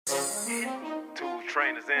Two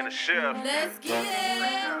trainers and a chef. Let's get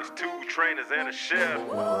it. It's two trainers and a chef.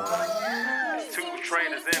 It's two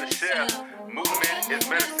trainers and a chef. Movement is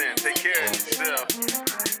medicine. Take care of yourself.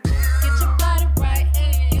 Get your body right.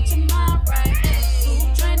 Get your mind right. Two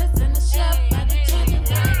trainers and a chef. About to change your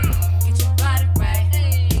life. Get your body right.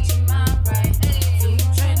 Get your mind right. Two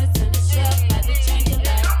trainers and a chef. About to change your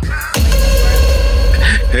life.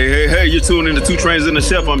 Hey, you're tuning in to Two Trainers and a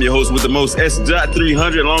Chef. I'm your host with the most,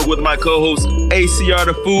 S.300, along with my co-host, ACR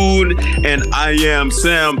the Food, and I am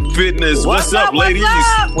Sam Fitness. What's up, ladies?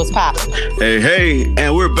 What's poppin'? Hey,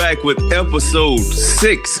 and we're back with episode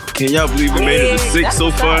 6. Can y'all believe we made it to 6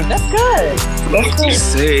 so far? That's good.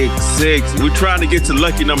 6. We're trying to get to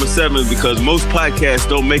lucky number 7 because most podcasts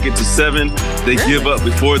don't make it to 7. They give up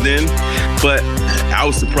before then. But I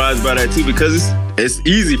was surprised by that too because it's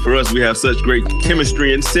easy for us. We have such great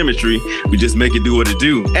chemistry and symmetry. We just make it do what it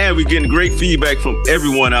do. And we're getting great feedback from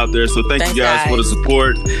everyone out there. So thank you guys for the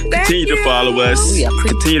support. Continue to follow us.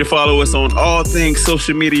 Continue to follow us on all things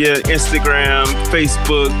social media, Instagram,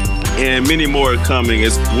 Facebook, and many more are coming,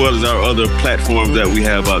 as well as our other platforms that we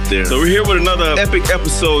have out there. So we're here with another epic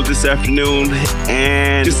episode this afternoon.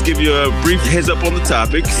 And just to give you a brief heads up on the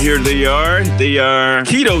topics. Here they are. They are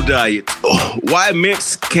keto diet. Why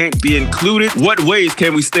mints can't be included. What ways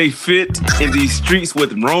can we stay fit in these streets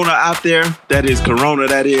with Rona out there? That is Corona,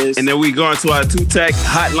 that is. And then we go into our 2-tack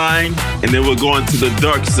hotline. And then we're going to the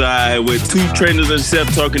dark side with two trainers and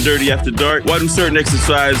chefs talking dirty after dark. Why do certain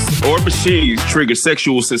exercise or machines trigger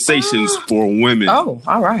sexual sensations for women? Oh,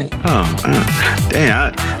 all right.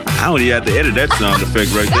 Damn, I don't even have to edit that sound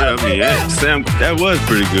effect right there. I mean, Sam, that was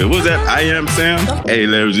pretty good. What was that? I am Sam? Hey,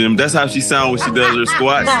 ladies and gentlemen, that's how she sounds when she does her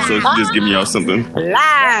squats. So she just give me y'all something.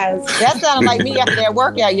 Lies. That sounded like me after that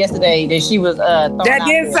workout yesterday that she was that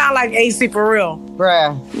did sound like AC for real.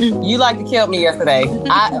 Bruh, you like to kill me yesterday.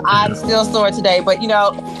 I'm still sore today, but you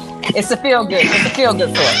know, it's a feel good. It's a feel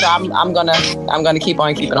good sore. So I'm gonna keep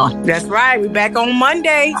on keeping on. That's right. We're back on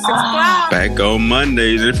Monday, 6 o'clock. Back on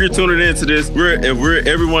Mondays. And if you're tuning into this,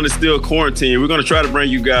 everyone is still quarantined. We're gonna try to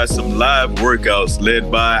bring you guys some live workouts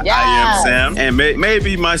led by I am Sam and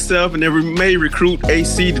maybe myself, and then we may recruit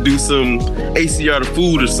AC to do some ACR the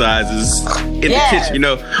food exercises in the kitchen. You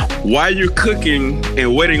know, while you're cooking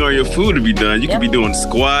and waiting on your food to be done, you can be doing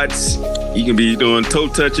squats. You can be doing toe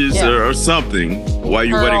touches or something while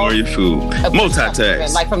you're waiting on your food.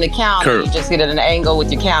 Multitask. Like from the counter, you just get at an angle with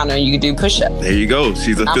your counter and you can do push-ups. There you go.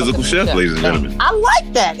 She's a physical chef, ladies and gentlemen. I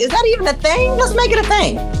like that. Is that even a thing? Let's make it a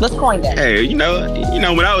thing. Let's coin that. Hey, you know,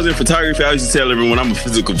 when I was in photography, I used to tell everyone I'm a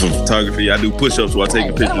physical photography. I do push-ups while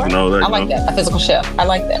taking pictures and all that. I like that. A physical chef. I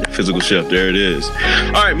like that. Physical chef. There it is.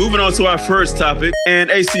 All right, moving on to our first topic. And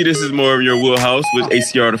AC, this is more of your wheelhouse with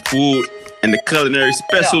ACR the Food and the culinary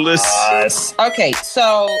specialist. Okay,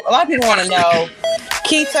 so a lot of people want to know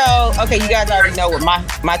keto. Okay, you guys already know what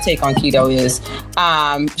my take on keto is.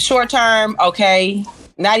 Short term, okay.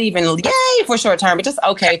 Not even yay for short term, but just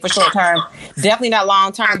okay for short term. Definitely not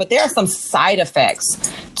long term, but there are some side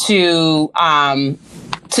effects to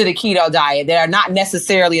the keto diet that are not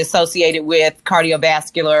necessarily associated with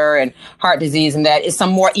cardiovascular and heart disease, and that is some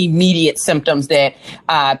more immediate symptoms that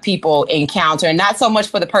people encounter, and not so much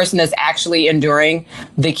for the person that's actually enduring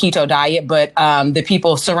the keto diet, but the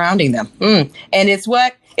people surrounding them. And it's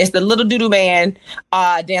the little doo-doo man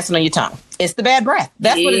dancing on your tongue. It's the bad breath.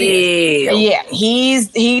 That's what it is. Yeah,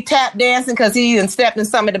 he tap dancing because he stepped in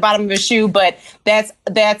something at the bottom of his shoe, but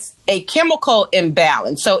that's a chemical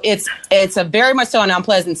imbalance. So it's a very much so an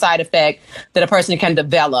unpleasant side effect that a person can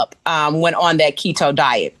develop when on that keto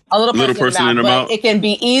diet. A little person in their mouth. It can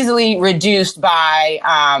be easily reduced by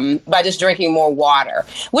just drinking more water,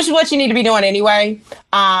 which is what you need to be doing anyway,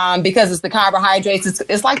 because it's the carbohydrates.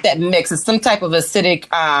 It's like that mix. It's some type of acidic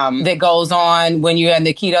that goes on when you're in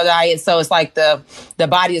the keto diet. So it's like the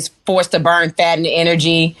body is forced to burn fat and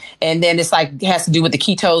energy, and then it's like it has to do with the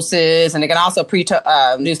ketosis, and it can also produce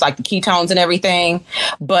like the ketones and everything.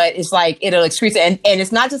 But it's like it'll excrete, and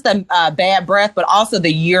it's not just a bad breath, but also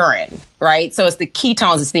the urine. Right. So it's the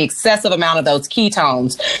ketones. It's the excessive amount of those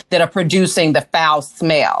ketones that are producing the foul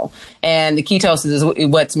smell. And the ketosis is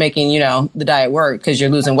what's making, the diet work because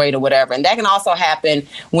you're losing weight or whatever. And that can also happen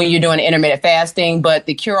when you're doing intermittent fasting. But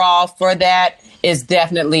the cure all for that is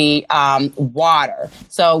definitely water.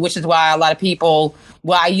 So which is why a lot of people,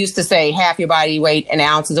 I used to say half your body weight in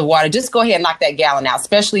ounces of water. Just go ahead and knock that gallon out,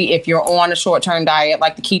 especially if you're on a short-term diet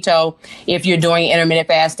like the keto. If you're doing intermittent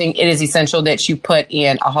fasting, it is essential that you put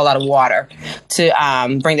in a whole lot of water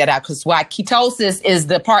to bring that out. Because why ketosis is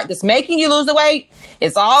the part that's making you lose the weight,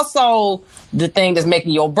 it's also the thing that's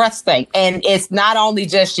making your breath stink. And it's not only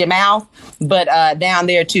just your mouth, but down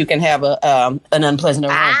there too can have an unpleasant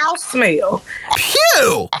aroma. Foul smell.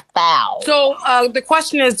 Phew! Foul. So the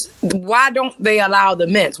question is, why don't they allow the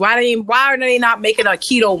mints? Why are they not making a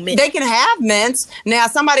keto mint? They can have mints. Now,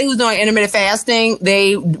 somebody who's doing intermittent fasting,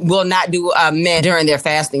 they will not do a mint during their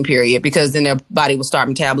fasting period because then their body will start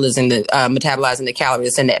metabolizing the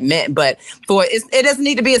calories in that mint. But it doesn't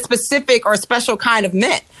need to be a specific or special kind of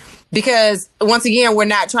mint. Because once again, we're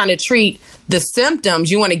not trying to treat the symptoms.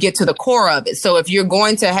 You want to get to the core of it. So if you're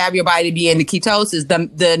going to have your body be into ketosis,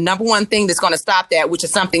 the number one thing that's going to stop that, which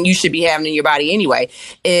is something you should be having in your body anyway,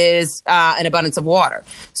 is an abundance of water.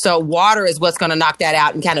 So water is what's going to knock that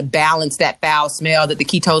out and kind of balance that foul smell that the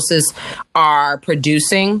ketosis are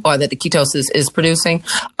producing, or that the ketosis is producing.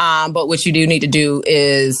 But what you do need to do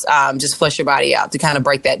is just flush your body out to kind of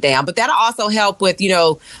break that down. But that'll also help with,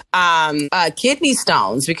 kidney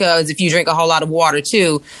stones, because if you drink a whole lot of water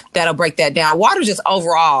too, that'll break that down. Water just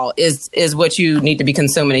overall is what you need to be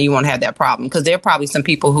consuming, and you won't have that problem, because there are probably some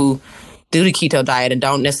people who do the keto diet and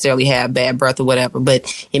don't necessarily have bad breath or whatever,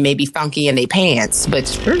 but it may be funky in their pants. But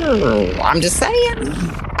I'm just saying.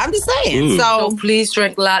 So please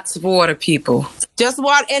drink lots of water, people. Just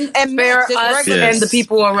water and spare us and the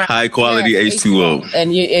people around. High quality H2O.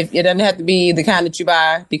 And it doesn't have to be the kind that you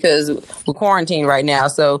buy, because we're quarantined right now.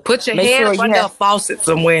 So put your head up under a faucet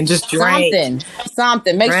somewhere and just drink.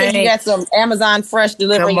 Something. Make sure you got some Amazon Fresh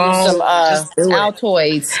delivering you some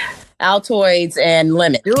Altoids and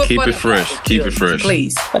lemon. Keep it fresh. Keep it fresh.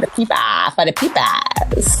 Please. For the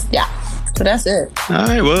peepas. Yeah. So that's it. All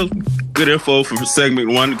right. Well, good info for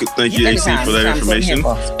segment one. Thank you, AC, for that information.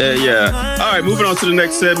 Yeah. All right. Moving on to the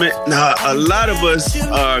next segment. Now, a lot of us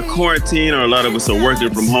are quarantined, or a lot of us are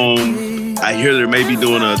working from home. I hear they may be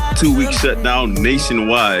doing a 2-week shutdown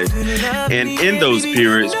nationwide. And in those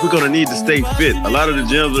periods, we're going to need to stay fit. A lot of the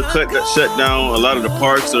gyms are shut down. A lot of the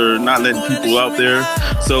parks are not letting people out there.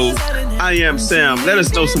 So I am Sam. Let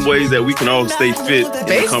us know some ways that we can all stay fit.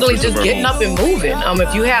 Basically, just getting up and moving.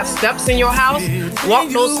 If you have steps in your house, walk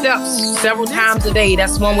those steps several times a day.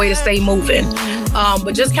 That's one way to stay moving.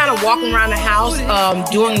 But just kind of walking around the house,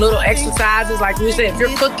 doing little exercises. Like we said, if you're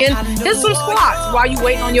cooking, hit some squats while you're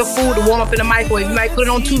waiting on your food to warm up in the microwave. You might put it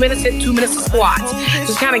on 2 minutes, hit 2 minutes of squats.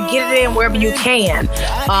 Just kind of get it in wherever you can.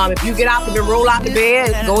 If you get out and roll out the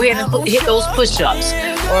bed, go ahead and hit those push-ups,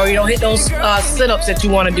 or hit those sit-ups that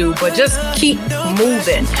you want to do. But just keep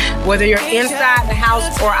moving, whether you're inside the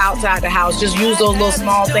house or outside the house. Just use those little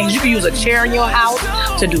small things. You can use a chair in your house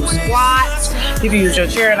to do squats. You can use your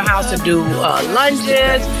chair in the house to do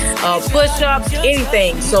lunges, push-ups,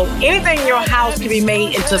 anything. So anything in your house can be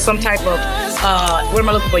made into some type of what am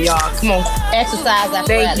I looking for, y'all? Come on. Exercise apparatus.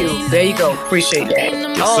 Thank you. There you go. Appreciate that.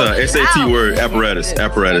 Yes, SAT word, apparatus. There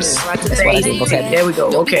we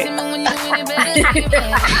go. Okay.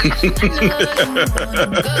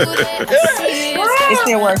 It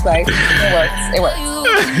still works, right? It works.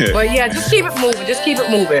 But yeah, just keep it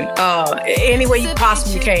moving. Any way you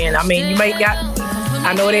possibly can. I mean,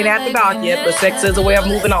 I know it ain't after dark yet, but sex is a way of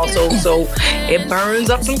moving also. So it burns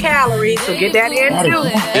up some calories. So get that in too.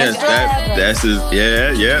 Yes,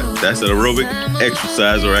 that's an aerobic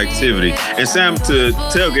exercise or activity. And Sam, to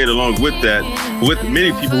tailgate along with that, with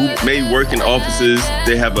many people who may work in offices,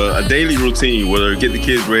 they have a daily routine, whether get the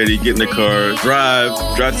kids ready, get in the car, drive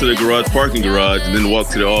to the parking garage, and then walk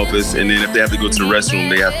to the office. And then if they have to go to the restroom,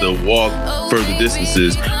 they have to walk further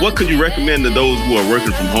distances. What could you recommend to those who are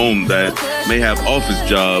working from home that may have office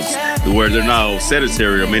jobs where they're now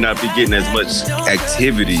sedentary or may not be getting as much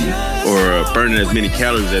activity or burning as many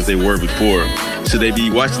calories as they were before? Should they be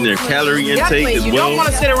watching their calorie intake as well? You don't want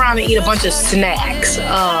to sit around and eat a bunch of snacks.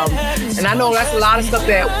 And I know that's a lot of stuff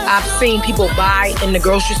that I've seen people buy in the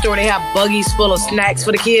grocery store. They have buggies full of snacks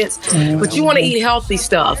for the kids. But you want to eat healthy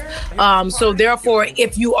stuff. So therefore,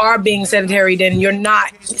 if you are being sedentary, then you're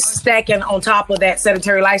not stacking on top of that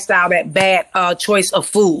sedentary lifestyle, that bad choice of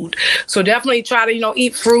food. So definitely try to,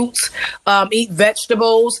 eat fruits, eat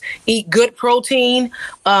vegetables, eat good protein,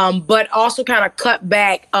 but also kind of cut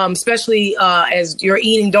back, especially as you're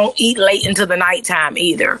eating. Don't eat late into the nighttime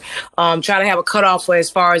either. Try to have a cutoff for as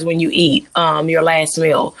far as when you eat your last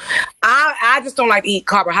meal. I just don't like to eat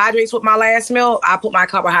carbohydrates with my last meal. I put my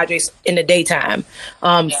carbohydrates in the daytime.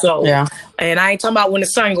 And I ain't talking about when the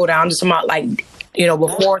sun go down. I'm just talking about like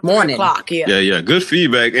before 3 o'clock. Yeah. Good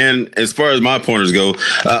feedback. And as far as my pointers go,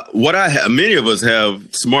 many of us have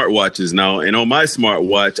smartwatches now, and on my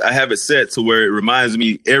smartwatch, I have it set to where it reminds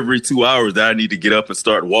me every 2 hours that I need to get up and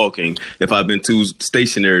start walking if I've been too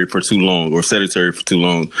stationary for too long or sedentary for too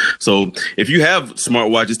long. So if you have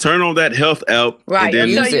smartwatches, turn on that health app and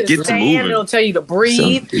then get to moving. It'll tell you to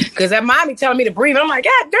breathe, because that mommy telling me to breathe. I'm like,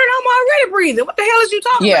 God, darn, I'm already breathing. What the hell is you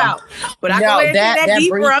talking about? But I go ahead and take that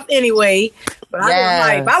deep breath anyway. But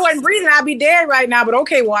if I wasn't breathing, I'd be dead right now. But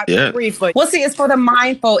okay, well, I can breathe for you. Well, see, it's for the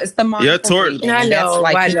mindful. It's the mindful breathing. I know.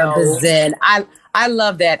 The Zen. I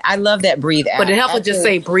love that. I love that breathe out. But it helps just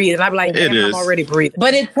say breathe. And I'd be like, I'm already breathing.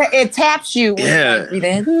 But it taps you. Yeah.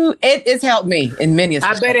 It's helped me in many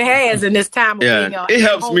I bet it has in this time of being it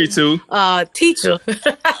helps me too. Teacher.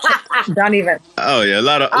 Don't even. Oh, yeah. A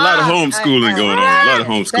lot of homeschooling going on. A lot of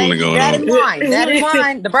homeschooling going on. That in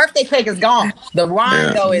mind. The birthday cake is gone. The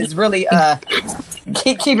wine, though, is really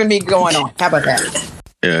keeping me going on. How about that?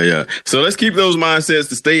 Yeah. So let's keep those mindsets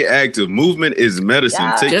to stay active. Movement is medicine.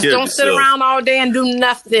 Take just care don't of sit yourself. around all day and do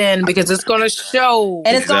nothing, because it's going to show.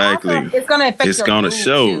 And it's going to affect your mood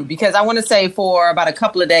too, because I want to say for about a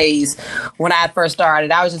couple of days when I first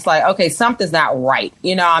started, I was just like, okay, something's not right.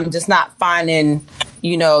 I'm just not finding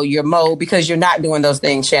your mode, because you're not doing those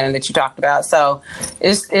things, Shannon, that you talked about. So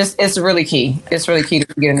it's really key. It's really key to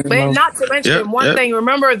get in the But mode. not to mention one thing,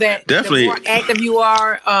 remember that definitely, the more active you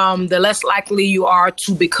are, the less likely you are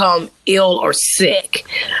to become ill or sick.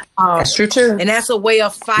 That's true too. And that's a way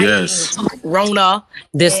of fighting Rona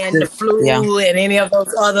and the flu and any of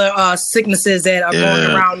those other sicknesses that are going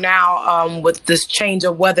around now with this change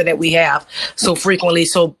of weather that we have so frequently.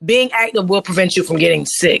 So being active will prevent you from getting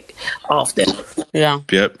sick often. Yeah.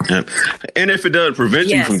 Yep. And if it doesn't prevent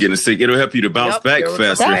you from getting sick, it'll help you to bounce back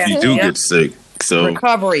faster if you do get sick. So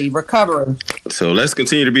recovery. So let's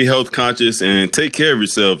continue to be health conscious and take care of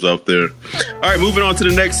yourselves out there. All right, moving on to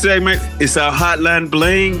the next segment. It's our hotline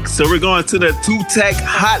bling. So we're going to the 2-Tac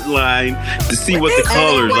hotline to see what the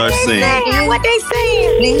callers are saying. What they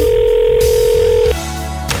saying?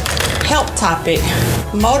 Health topic.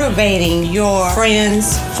 Motivating your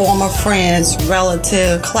friends, former friends,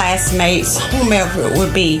 relative, classmates, whomever it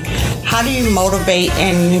would be. How do you motivate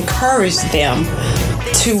and encourage them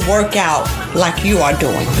to work out like you are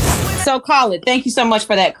doing? So call it. Thank you so much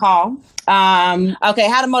for that call. Okay,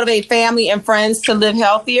 how to motivate family and friends to live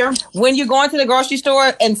healthier. When you're going to the grocery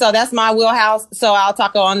store, and so that's my wheelhouse, so I'll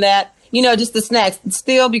talk on that. Just the snacks.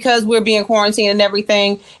 Still, because we're being quarantined and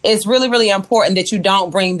everything, it's really, really important that you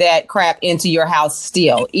don't bring that crap into your house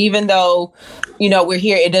still. Even though, we're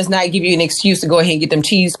here, it does not give you an excuse to go ahead and get them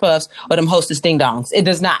cheese puffs or them Hostess ding dongs. It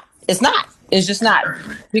does not. It's not. It's just not,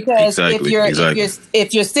 because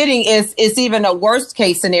if you're sitting, it's even a worst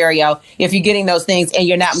case scenario if you're getting those things and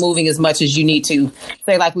you're not moving as much as you need to.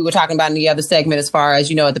 Say, like we were talking about in the other segment, as far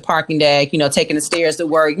as at the parking deck, taking the stairs to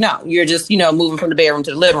work. No, you're just moving from the bedroom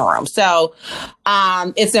to the living room. So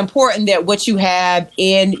it's important that what you have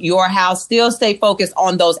in your house still stay focused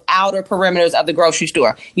on those outer perimeters of the grocery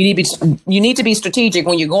store. You need to be strategic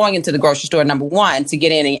when you're going into the grocery store. Number one, to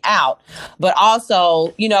get in and out, but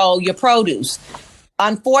also your produce.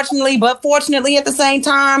 Unfortunately, but fortunately at the same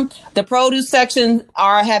time, the produce section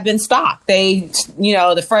have been stocked.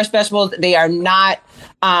 The fresh vegetables, they are not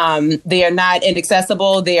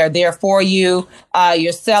inaccessible. They are there for you.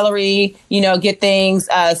 Your celery, get things.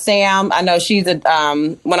 Sam, I know she's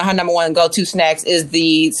one of her number one go-to snacks is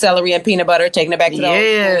the celery and peanut butter, taking it back to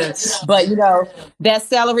the old school. But, that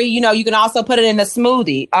celery, you can also put it in a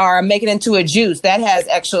smoothie or make it into a juice that has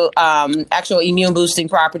actual immune boosting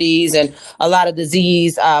properties and a lot of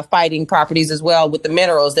disease fighting properties as well, with the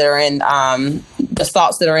minerals that are in the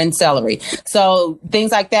salts that are in celery. So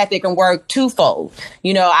things like that, they can work twofold.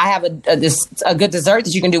 I have a good dessert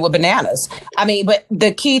that you can do with bananas. But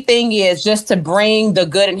the key thing is just to bring the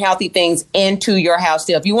good and healthy things into your house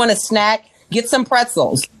still. If you want a snack, get some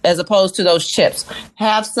pretzels as opposed to those chips.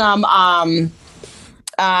 Have some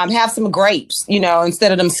grapes,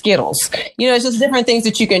 instead of them Skittles. It's just different things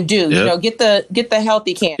that you can do. Get the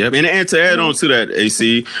healthy candy. Yep. And to add on to that,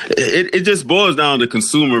 AC, it just boils down to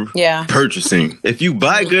consumer purchasing. If you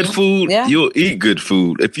buy good food, you'll eat good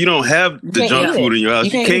food. If you don't have the junk food in your house,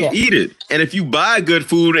 you can't eat it. And if you buy good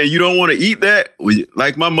food and you don't want to eat that,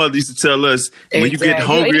 like my mother used to tell us, when you get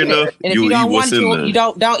hungry enough, you'll eat what's in there. You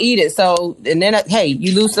don't eat it. So, and then, hey,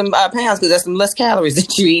 you lose some pounds because there's some less calories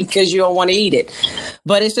that you eat because you don't want to eat it.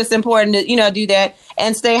 But it's just important to, do that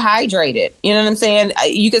and stay hydrated. You know what I'm saying?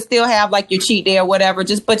 You can still have like your cheat day or whatever,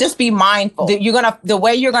 just be mindful. The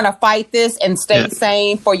way you're going to fight this and stay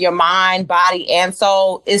sane for your mind, body, and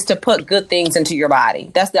soul is to put good things into your body.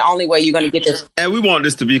 That's the only way you're going to get this. And we want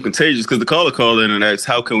this to be contagious because the caller called in and asked,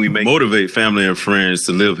 how can we motivate family and friends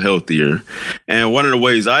to live healthier? And one of the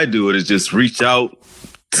ways I do it is just reach out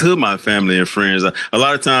to my family and friends. A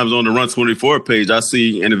lot of times on the Run 24 page, I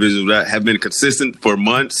see individuals that have been consistent for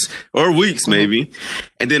months or weeks maybe,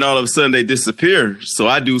 and then all of a sudden they disappear. So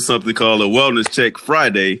I do something called a Wellness Check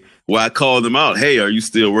Friday where I call them out. Hey, are you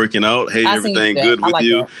still working out? Hey, everything good with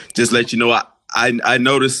you? Just let you know I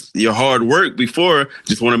noticed your hard work before.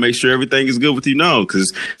 Just want to make sure everything is good with you now.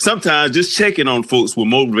 Because sometimes just checking on folks will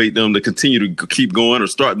motivate them to continue to keep going or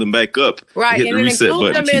start them back up. Right. Hit the reset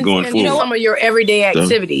button and keep going forward. Some of your everyday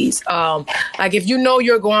activities. Like if you know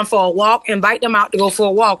you're going for a walk, invite them out to go for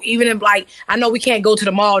a walk. Even if I know we can't go to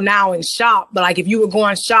the mall now and shop, but like if you were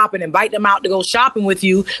going shopping, invite them out to go shopping with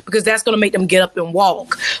you because that's going to make them get up and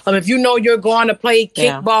walk. If you know you're going to play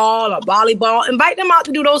kickball or volleyball, invite them out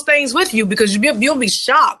to do those things with you because you'll be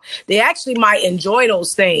shocked. They actually might enjoy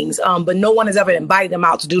those things, but no one has ever invited them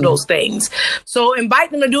out to do those things. So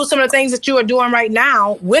invite them to do some of the things that you are doing right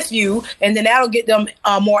now with you, and then that'll get them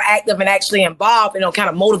more active and actually involved, and it'll kind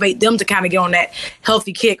of motivate them to kind of get on that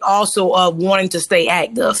healthy kick also of wanting to stay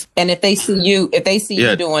active. And if they see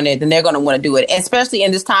you doing it, then they're going to want to do it. Especially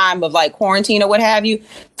in this time of like quarantine or what have you,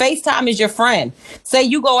 FaceTime is your friend. Say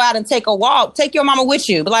you go out and take a walk, take your mama with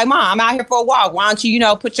you. Be like, Mom, I'm out here for a walk. Why don't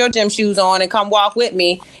you, put your gym shoes on and come walk with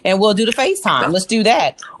me and we'll do the FaceTime. Let's do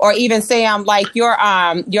that. Or even say like your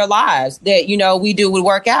lives that, we do would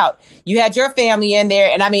work out. You had your family in there,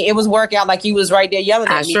 and I mean, it was workout like you was right there yelling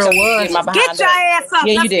at me. I sure was. Get your ass up.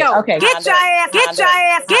 Yeah, you did. Go. Okay. Get your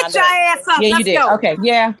ass up. Yeah, you did. Okay.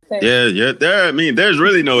 Yeah. Yeah. There's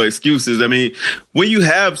really no excuses. I mean, when you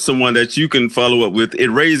have someone that you can follow up with, it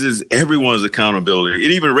raises everyone's accountability. It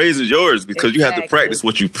even raises yours because you have to practice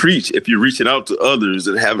what you preach if you're reaching out to others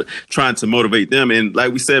and trying to motivate them. And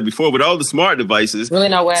like we said before, with all the smart devices, really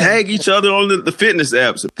no way. Tag each other on the fitness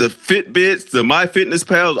apps, the Fitbits, the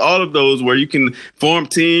MyFitnessPals, all of those where you can form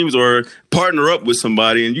teams or partner up with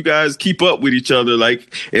somebody and you guys keep up with each other.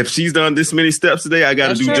 Like if she's done this many steps today, I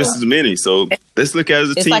got to do just as many. So let's look at it as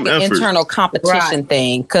a team effort. It's like an internal competition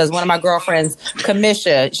thing. Because one of my girlfriends,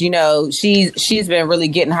 Kamisha, she's been really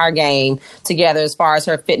getting her game together as far as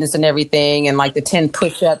her fitness and everything, and like the 10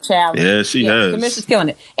 push-up challenge. Yeah, she has. Kamisha's killing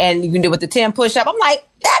it. And you can do it with the 10 push-up. I'm like,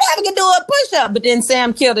 that having to do a push-up. But then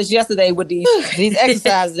Sam killed us yesterday with these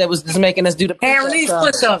exercises that was just making us do the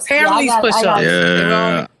push-ups. Hand release push-ups.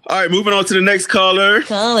 Yeah. All right, moving on to the next caller.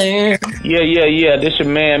 Yeah. This your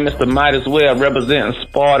man, Mr. Might As Well, representing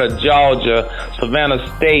Sparta, Georgia,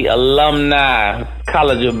 Savannah State alumni,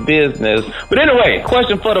 College of Business. But anyway,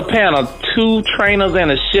 question for the panel. 2 trainers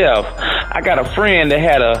and a chef. I got a friend that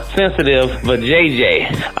had a sensitive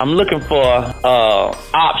vajayjay. I'm looking for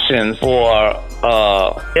options for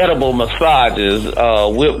edible massages,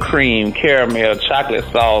 whipped cream, caramel, chocolate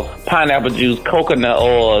sauce, pineapple juice, coconut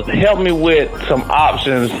oils. Help me with some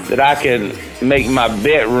options that I can make my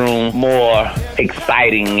bedroom more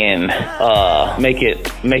exciting and make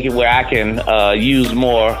it where I can use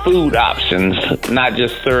more food options, not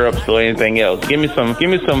just syrups or anything else. Give me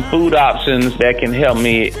some food options that can help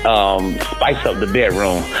me spice up the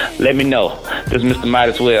bedroom. Let me know. This is Mr. Might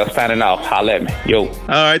As Well signing off. Holla at me. Yo. All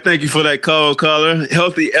right, thank you for that call, caller.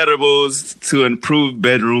 Healthy edibles to improve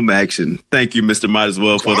bedroom action. Thank you, Mr. Might As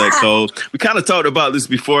Well, for that call. We kind of talked about this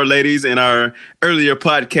before, ladies, in our earlier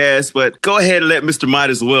podcast, but go ahead and let Mr. Might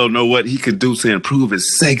As Well know what he could do to improve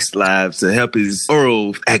his sex lives, to help his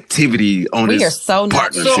oral activity on his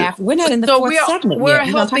partnership. We're not in the fourth segment we're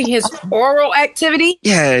helping his oral activity?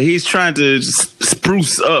 Yeah, he's trying to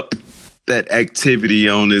spruce up that activity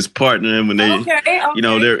on his partner, and when they,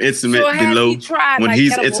 they're intimate below. When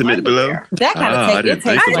he's intimate below, that kind of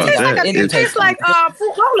it tastes like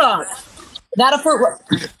fruit roll-ups. Not a fruit roll.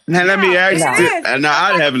 Now let me ask you. Now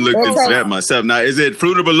I haven't looked into that myself. Now is it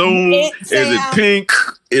Fruit of Balloon? Is it pink?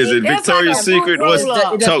 Is it Victoria's Secret?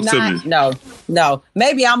 Talk to me. No.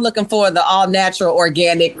 Maybe I'm looking for the all natural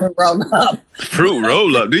organic fruit roll up. Fruit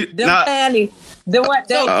roll up.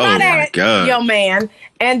 My God, young man.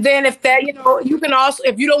 And then if that, you can also,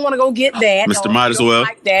 if you don't want to go get that, Mr. Might as well,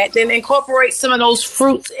 like that, then incorporate some of those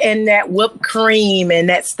fruits and that whipped cream and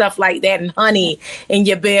that stuff like that and honey in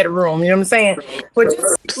your bedroom. You know what I'm saying? But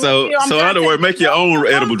so in other words, make your own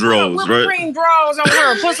edible draws, right? Whipped cream draws on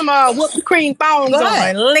her. Put some whipped cream thongs on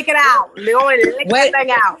and lick it out. Lick that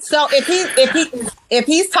thing out. So if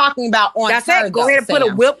he's talking about on that's her, it. Go ahead and put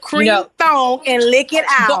a whipped cream thong and lick it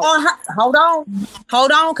out. But on her, hold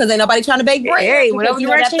on, because ain't nobody trying to bake bread. Hey, whatever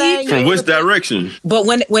direction from which direction? But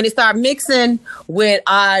when it start mixing with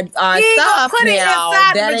our stuff, put it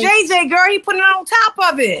inside the JJ girl. He put it on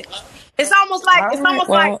top of it. It's almost like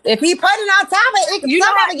if he put it on top of it,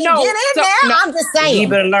 somebody can get in there. I'm just saying. You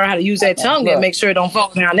better learn how to use that tongue and make sure it don't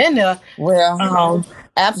fall down in there. Well,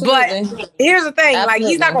 absolutely. But here's the thing: like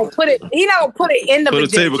he's not gonna put it. He's not gonna put it in the put a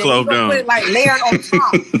tablecloth down. Put it like layered on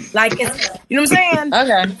top, like it's. You know what I'm saying?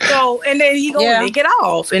 Okay. So and then he gonna lick it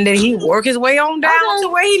off, and then he work his way on down to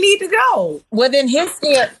where he need to go. Within his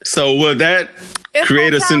skin. So will that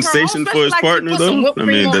create a sensation for his partner, though? I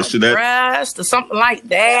mean, should that breast or something like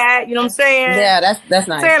that? You know what I'm saying? Yeah, that's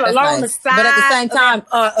nice. Saying that's along nice. the side, but at the same time,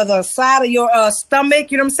 the side of your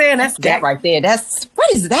stomach. You know what I'm saying? That's that right there.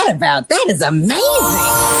 What is that about? That is amazing.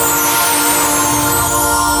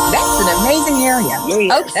 That's an amazing area.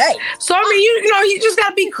 Yeah. Okay. So I mean, you just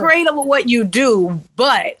gotta be creative with what you do,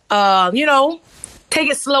 but take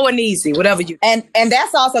it slow and easy, whatever you do. And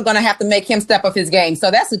that's also going to have to make him step up his game. So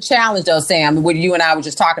that's a challenge, though, Sam, what you and I were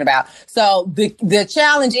just talking about. So the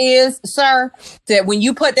challenge is, sir, that when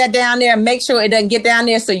you put that down there, make sure it doesn't get down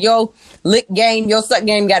there. So your lick game, your suck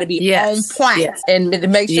game got to be on point, and to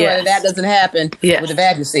make sure that doesn't happen with the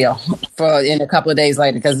Vagisil for in a couple of days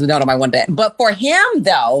later, because we don't nobody want that. But for him,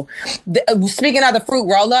 though, speaking of the fruit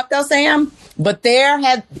roll up, though, Sam. But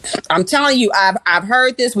I'm telling you, I've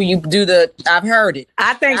heard this when you do I've heard it.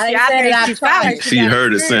 I think she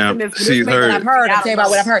heard it, Sam. She's heard it. I've heard. I'll tell you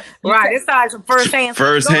about what I've heard. Right, it's like some firsthand.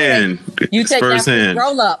 Firsthand. You take that fruit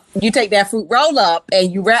roll up. You take that fruit roll up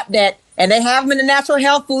and you wrap that. And they have them in the natural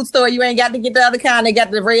health food store. You ain't got to get the other kind. They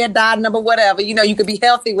got the red dye number, whatever. You could be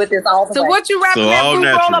healthy with this all the way. So what you wrapping that fruit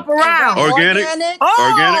roll up around? Organic.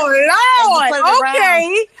 Oh, Lord.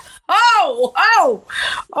 Okay. Oh,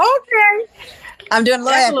 okay. I'm doing a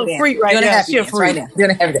little freak right now.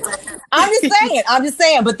 I'm just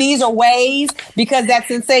saying. But these are ways because that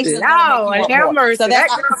sensation. No, and have mercy. So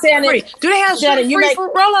that's free. Do they have sugar-free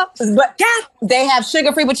fruit roll-ups? But they have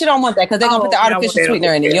sugar-free, but you don't want that because they're gonna put the artificial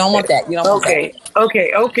sweetener in it. You don't want that. You don't want that.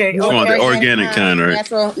 Okay. You want the organic kind, right?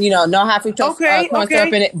 Natural, no high fructose corn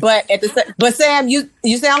syrup in it. But Sam, you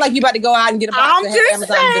sound like you about to go out and get a box and have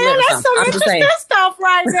Amazon deliver something. I'm just saying. That's some stuff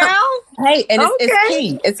right now. Hey, and it's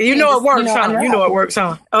key. It's key. It works, huh? You know it works,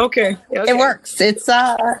 huh? Okay. It works. It's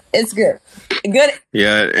good. Good.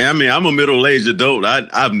 Yeah, I mean, I'm a middle-aged adult.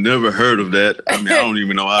 I've never heard of that. I mean, I don't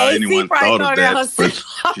even know how anyone thought of that. But,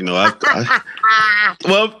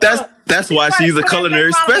 well, that's why she's a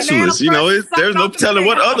culinary specialist. There's no telling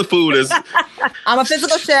what other food is. I'm a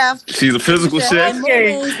physical chef. She's a physical chef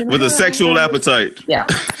with a sexual appetite. Yeah.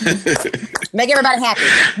 Make everybody happy.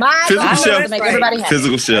 Physical chef. Make everybody happy.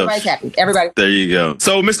 Physical chef. Everybody's happy. Everybody. There you go.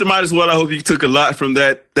 So, Mr. Might as well, I hope you took a lot from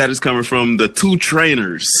that. That is coming from the 2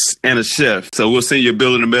 trainers and a chef. So we'll send you a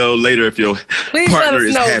bill in the mail later if your partner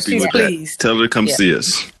is happy with that. Tell her to come see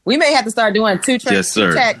us. We may have to start doing 2 trainers. Yes,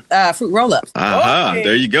 sir. Fruit roll-ups. Okay.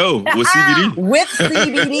 There you go. With CBD. With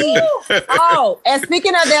CBD. And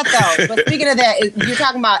speaking of that, you're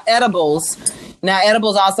talking about edibles. Now,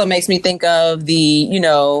 edibles also makes me think of the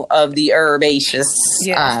herbaceous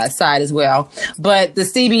side as well. But the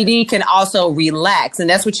CBD can also relax. And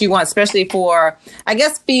that's what you want, especially for, I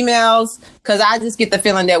guess, females. Because I just get the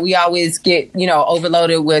feeling that we always get,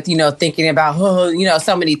 overloaded with, thinking about,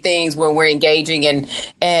 so many things when we're engaging.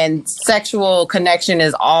 And sexual connection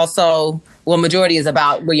is also, majority is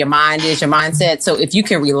about where your mind is, your mindset. So if you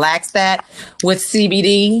can relax that with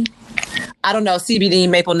CBD, I don't know, CBD,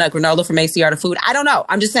 maple nut granola from ACR to food. I don't know.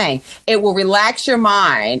 I'm just saying it will relax your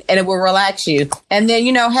mind and it will relax you. And then,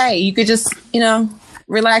 hey, you could just,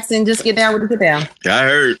 relax and just get down with it. Get down. Yeah,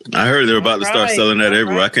 I heard they're about to start selling that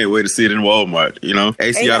everywhere. I can't wait to see it in Walmart.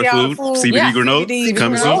 ACR to food, CBD granola,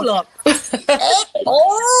 coming soon.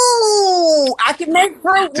 I can make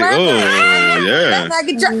fruit. Yeah.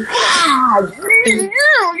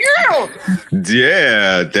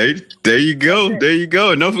 Yeah, there you go. There you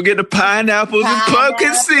go. And don't forget the pineapples and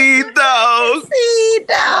pumpkin seed, though.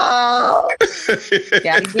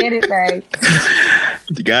 Gotta get it, babe.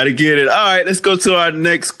 You gotta get it. All right, let's go to our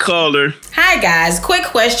next caller. Hi, guys. Quick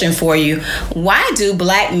question for you. Why do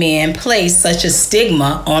Black men place such a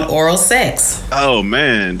stigma on oral sex? Oh,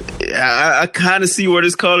 man. I kind of see where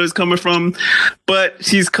this caller is coming from, but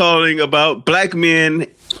she's calling about black men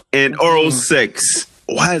and oral sex.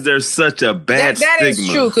 Why is there such a bad stigma? That is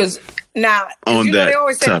true, because now, they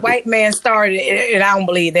always say the white man started it, and I don't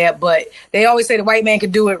believe that, but they always say the white man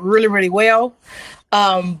can do it really, really well.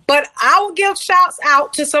 But I will give shouts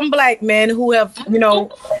out to some black men who have, they say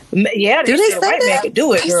the white man can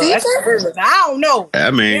do it, girl. I don't know. I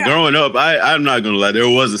mean, growing up, I'm not going to lie. There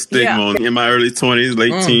was a stigma in my early 20s,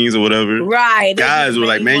 late teens or whatever. Right. Guys were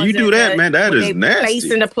like, man, you do that, man. That is nasty. Face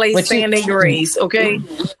in the place saying they grace, okay?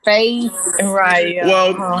 Face. Right.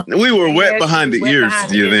 Well, we were wet behind the ears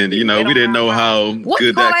then. You know, we didn't know how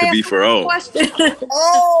good that could be for all.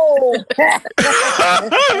 Oh.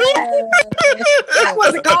 That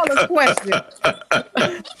wasn't caller's question. What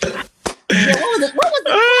was the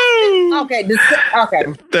question? Okay.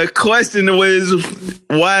 The question was,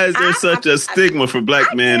 why is there such a stigma for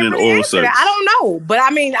black men in oral sex? I don't know. But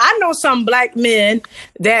I mean, I know some black men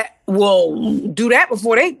that will do that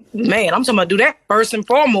before I'm talking about do that first and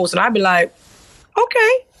foremost. And I'd be like,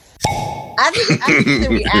 okay. I think the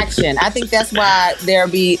reaction. I think that's why there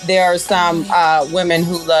are some women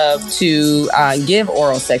who love to give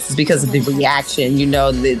oral sex, is because of the reaction. You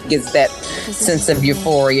know, that gives that sense of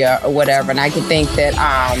euphoria or whatever. And I can think that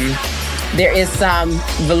there is some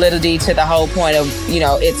validity to the whole point of,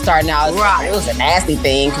 it starting out as it was a nasty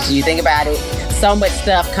thing, because you think about it, so much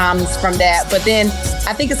stuff comes from that. But then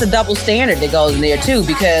I think it's a double standard that goes in there too,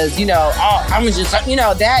 because I'm just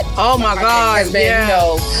that. Oh my God, has been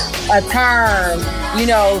a term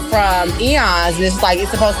from eons. And it's like it's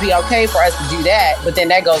supposed to be okay for us to do that, but then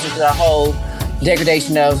that goes into the whole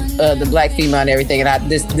degradation of the black female and everything. And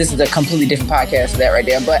this is a completely different podcast for that right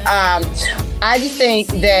there. But I just think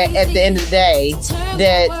that at the end of the day,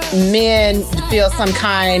 that men feel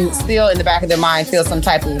still in the back of their mind, feel some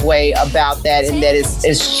type of way about that, and that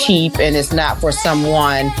it's cheap and it's not for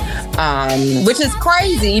someone, which is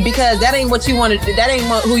crazy, because that ain't what you want to do. That ain't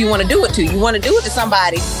who you want to do it to. You want to do it to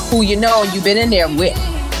somebody who you've been in there with,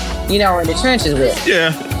 in the trenches with.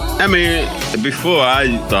 Yeah. I mean, before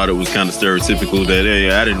I thought it was kind of stereotypical that,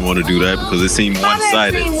 hey, I didn't want to do that because it seemed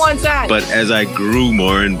one-sided. But as I grew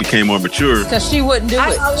more and became more mature... Because she wouldn't do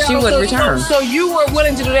it. She wouldn't return. So you were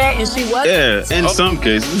willing to do that and she wasn't? Yeah, in some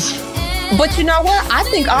cases. But you know what? I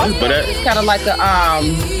think also it's kind of like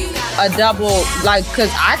a double,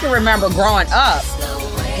 because I can remember growing up,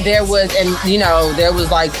 there was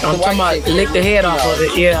like I'm talking about lick the head off of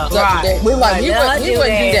it. Yeah, right. We wouldn't do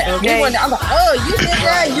that. Okay. I'm like, oh, you did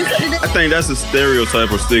that. You did that. I think that's a stereotype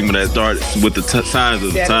or stigma that started with the signs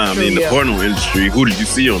of the time. In the porno industry, who did you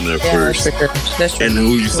see on there first? That's true. And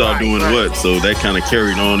who you saw doing what? So that kind of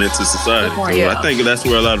carried on into society. So I think that's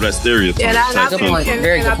where a lot of that stereotype comes from.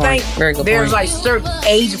 Very good point. Very good point. There's like certain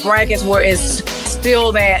age brackets where it's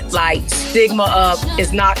still that like stigma of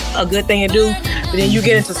it's not a good thing to do. But then you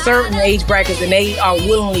get into certain age brackets and they are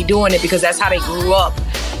willingly doing it because that's how they grew up. You know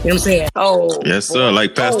what I'm saying? Oh. Yes, sir.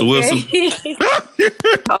 Like Pastor Wilson. Wow. He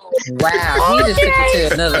just took it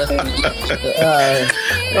to another.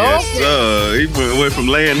 Yes, sir. He went from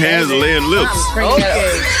laying hands to laying lips.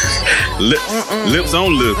 Okay. Lips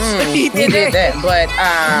on lips. He did that. But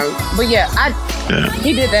yeah,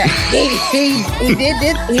 he did that. He did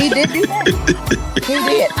this. He did do that. He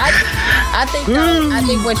did. I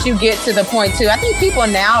think once you get to the point too, I think people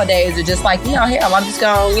nowadays are just like, hell, I'm just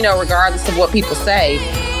going, regardless of what people say,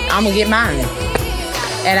 I'm gonna get mine.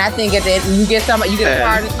 And I think at the end, you get a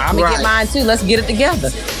part, I'm gonna get mine too. Let's get it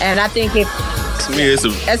together. And I think to me,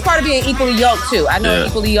 as part of being equally yoked too. I know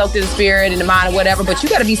equally yoked in the spirit and the mind or whatever, but you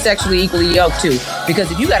got to be sexually equally yoked too.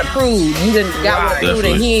 Because if you got to prove you didn't got with a dude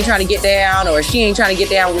and he ain't trying to get down, or she ain't trying to get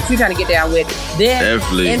down with what you trying to get down with, then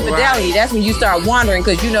infidelity. That's when you start wondering,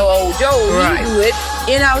 because old Joe, you do it.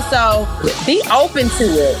 So be open to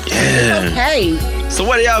it. Yeah. It's okay. So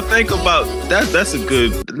what do y'all think about that? That's a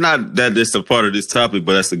good, not that it's a part of this topic,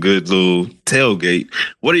 but that's a good little tailgate.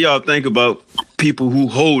 What do y'all think about people who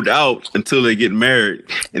hold out until they get married,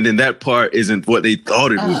 and then that part isn't what they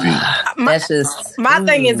thought it would be? My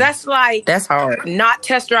thing is that's hard. Not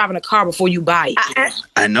test driving a car before you buy it.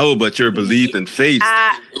 I know, but your belief and faith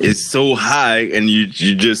is so high, and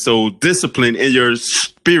you're just so disciplined in your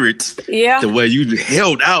spirit, the way you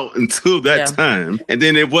held out until that time, and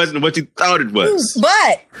then it wasn't what you thought it was.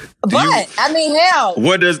 But I mean, hell,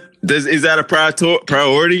 what is that a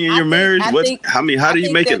priority in your marriage? How do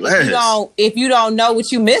you make it last? If you don't know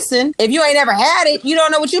what you're missing, if you ain't ever had it, you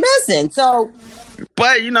don't know what you're missing. So,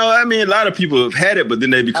 but a lot of people have had it, but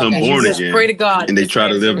then they become born again. Pray to God, and they try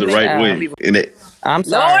to live the right way. And I'm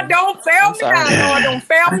sorry. Lord, don't fail me now. Lord, don't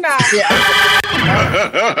fail me now.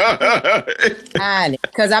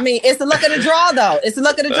 Because I mean, it's the luck of the draw, though. It's the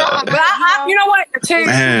luck of the draw. But you know what?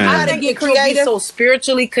 I think it could be so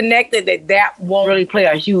spiritually connected that won't really play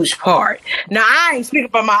a huge part. Now, I ain't speaking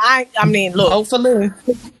for I mean, look. Hopefully.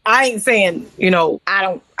 I ain't saying, I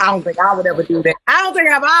don't think I would ever do that. I don't think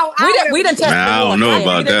we done tested I don't know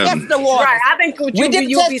about that. Right. I think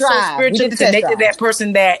you'll be so spiritually connected to that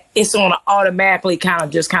person that it's going to automatically kind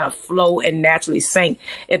of flow and naturally sync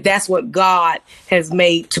if that's what God has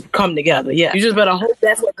made to come together. Yeah. You just better hope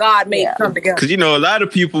that's what God made to come together. Because, a lot of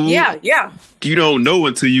people, you don't know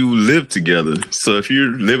until you live together. So if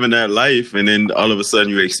you're living that life and then all of a sudden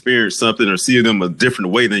you experience something or see them a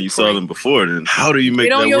different way than you saw them before, then how do you make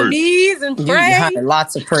that work? Get on your knees and pray.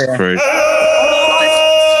 Lots of prayer.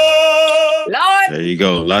 Lord. There you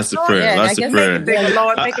go. Lots of prayer. Yeah, lots of prayer.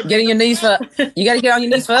 Lord, get on your knees for. You got to get on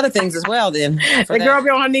your knees for other things as well. Then the girl be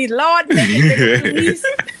on her knees. Lord, make it knees.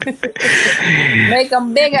 Make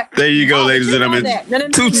them bigger. There you go, ladies and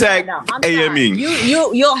gentlemen. Two-tack AME.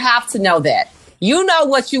 You'll have to know that. You know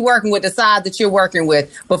what you're working with, the side that you're working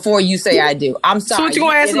with before you say I do. I'm sorry. So what you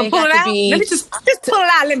gonna ask them to pull it out? Let me just pull it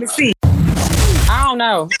out. Let me see. I don't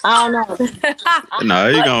know. No,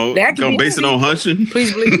 you gonna base it on hunching.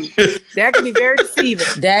 Please believe. That can be very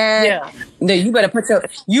deceiving. No, you better put your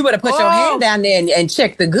hand down there and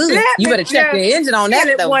check the good. You better check the engine on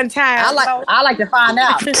that though. One time. I like to find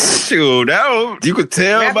out. Shoot, you could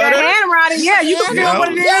tell by that. Hand around it. Yeah, you can feel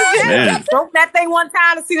what it is. Yeah. Stroke that thing one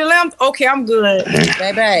time to see the limbs. Okay, I'm good.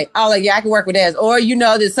 Baby. I can work with that. Or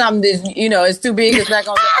there's something that it's too big. It's not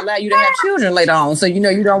gonna allow you to have children later on. So you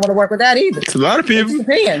don't want to work with that either. A lot of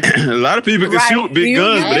people can shoot big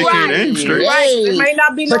guns, but they can't aim straight. Right. It may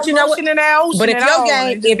not be no motion in that ocean. But if your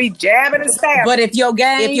game, it be jabbing and stabbing. But if your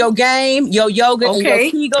game, your yoga and your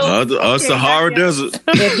Kegels, Sahara Desert.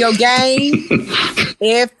 If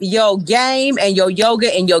your game and your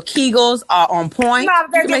yoga and your Kegels are on point, you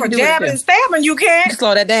can make jabbing and stabbing. You can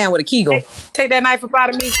slow that down with a Kegel. Take that knife up out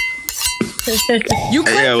of me. You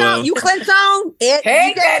clench on it.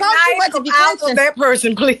 Take that knife out of that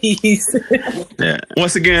person, please. Yeah.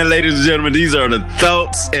 Once again, ladies and gentlemen, these are the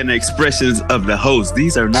thoughts and expressions of the host.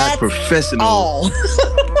 These are not professional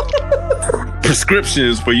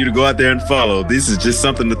prescriptions for you to go out there and follow. This is just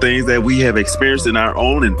the things that we have experienced in our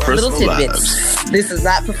own and personal lives. This is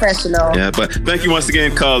not professional. Yeah, but thank you once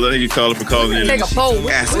again, caller. Thank you, caller, for calling in. Take a poll.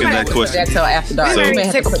 Asking that question. Until after dark. So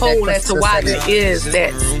take a poll as to why there is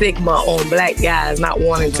that stigma on black guys not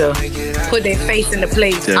wanting to put their face in the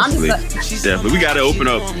place. Definitely. We got to open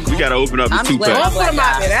up. We got to open up the two-pack.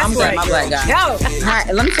 I'm glad my black guy. All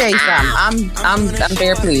right, let me tell you something. I'm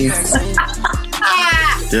very pleased.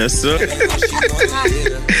 Yes, sir.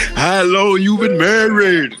 How long you been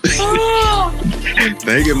married?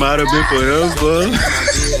 Think it might have been forever.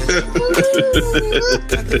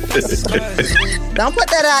 Don't put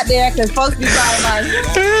that out there because folks be talking about it.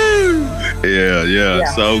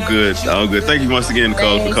 Yeah. So good. Thank you once again,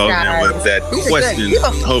 Nicole, for calling in with that question.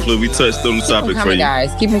 Hopefully we touched on the topic for you.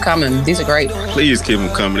 Guys, keep them coming. These are great. Please keep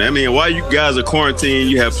them coming. I mean, while you guys are quarantined,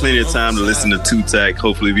 you have plenty of time to listen to Two-Tack.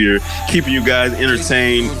 Hopefully we're keeping you guys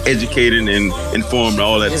entertained, educated, and informed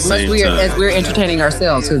all at the same time. As we're entertaining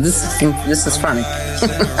ourselves, because this is funny.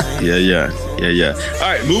 Yeah. All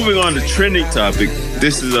right, moving on to trending topic.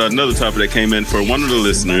 This is another topic that came in for one of the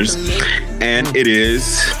listeners, and it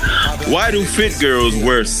is, why do fit girls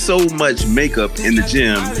wear so much makeup in the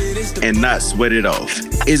gym and not sweat it off?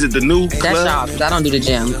 Is it the new club? That's y'all, because I don't do the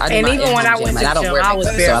gym. And even when I went to the gym, I was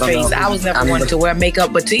barefaced. I was never one to wear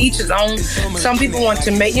makeup, but to each his own. Some people want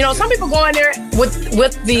to make, some people go in there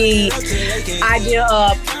with the idea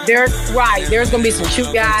of, there's going to be some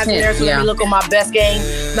cute guys in there, so let me look on my best game.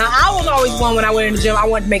 Now, I was always one when I went in the gym, I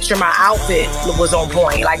wanted to make sure my outfit was on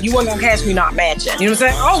point. Like, you weren't going to catch me not matching. You know what I'm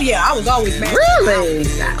saying? Oh, yeah, I was always matching. Really?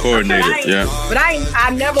 Coordinated, yeah. But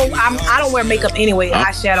I don't wear makeup anyway,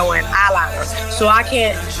 eyeshadow and eyeliner. So I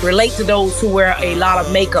can't relate to those who wear a lot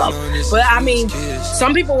of makeup. But I mean,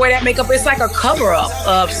 some people wear that makeup. It's like a cover-up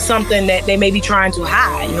of something that they may be trying to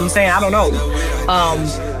hide. You know what I'm saying? I don't know.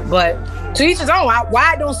 But to each his own.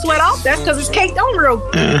 Why it don't sweat off? That's because it's caked on real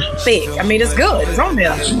thick. I mean, it's good. It's on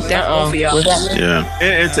there. Yeah.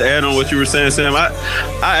 And to add on what you were saying, Sam,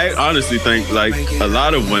 I honestly think like a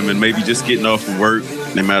lot of women maybe just getting off of work,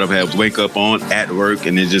 they might have had wake up on at work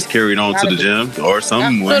and then just carried on to the gym, or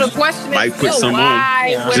some women might put some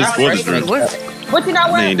on just for the gym. But you know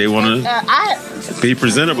what? I mean, they want to be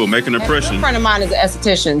presentable, make an impression. A friend of mine is an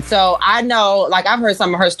esthetician, so I know, like, I've heard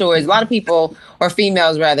some of her stories. A lot of people, or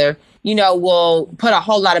females rather, will put a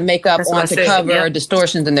whole lot of makeup on to cover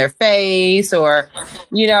distortions in their face or,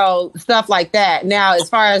 stuff like that. Now, as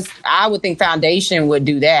far as I would think foundation would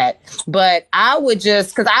do that, but I would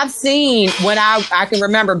just, because I've seen when I can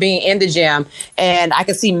remember being in the gym and I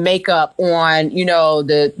could see makeup on,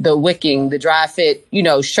 the wicking, the dry fit,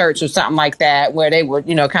 shirts or something like that, where they would,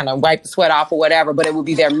 kind of wipe the sweat off or whatever, but it would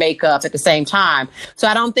be their makeup at the same time. So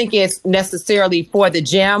I don't think it's necessarily for the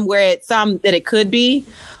gym where it's some that it could be.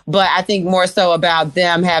 But I think more so about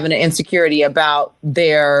them having an insecurity about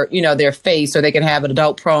their, their face, or they can have an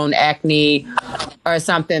adult-prone acne or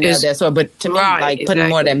something of that sort. But to me, putting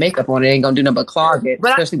more of that makeup on it ain't gonna do nothing but clog it,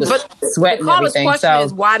 especially with sweat and everything. So,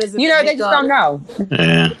 is, why does it they just don't know.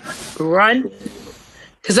 Yeah. Run.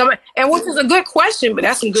 And which is a good question, but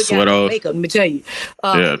that's some good makeup, let me tell you.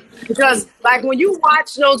 Because like when you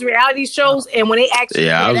watch those reality shows and when they actually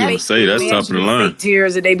I was gonna say that's top of the line.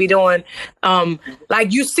 Tears that they be doing,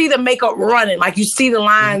 like you see the makeup running, like you see the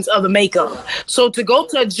lines of the makeup. So to go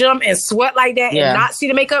to a gym and sweat like that and not see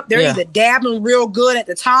the makeup, they're either dabbing real good at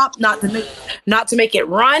the top, not to make it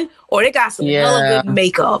run, or they got some hella good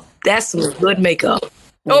makeup. That's some good makeup.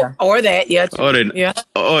 Yeah. Or that,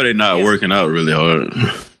 Or they're not working out really hard.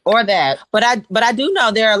 Or that. But I do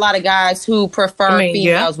know there are a lot of guys who prefer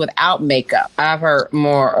females without makeup. I've heard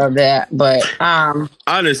more of that. But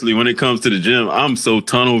honestly, when it comes to the gym, I'm so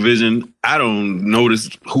tunnel vision. I don't notice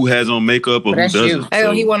who has on makeup or who doesn't.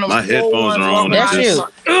 So my headphones are on. That's you.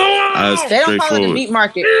 They don't call it the meat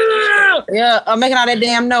market. I'm making all that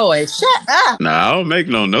damn noise. Shut up. Nah, I don't make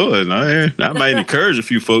no noise. I might encourage a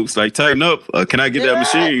few folks like tighten up. Can I get that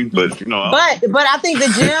machine? But But I think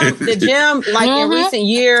the gym, like in recent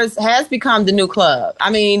years, has become the new club.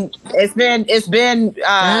 I mean, it's been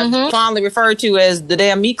fondly referred to as the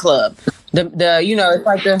damn meat club. It's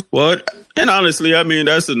like the what. And honestly, I mean,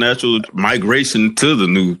 that's a natural migration to the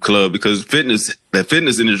new club because the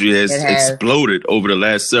fitness industry has exploded over the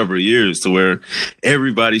last several years to where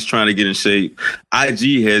everybody's trying to get in shape.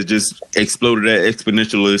 IG has just exploded that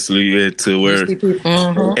exponentially to where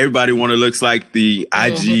everybody looks like the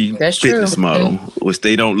IG fitness model, which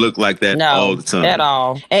they don't look like that all the time. At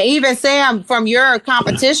all. And even Sam, from your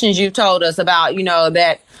competitions, you told us about,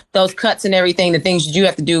 that those cuts and everything, the things that you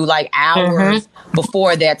have to do like hours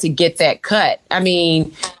before that to get that cut. I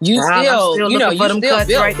mean, you still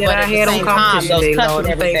cuts right that I had on competition day, cuts and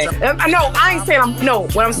everything. No, I ain't saying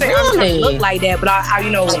what I'm saying, I'm trying to look like that, but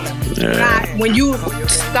when you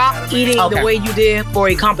stop eating the way you did for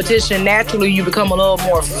a competition, naturally you become a little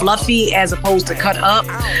more fluffy as opposed to cut up.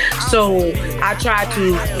 So I try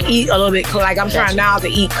to eat a little bit, like I'm trying now to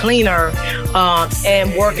eat cleaner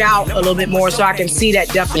and work out a little bit more so I can see that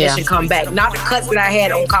definition come back. Not the cuts that I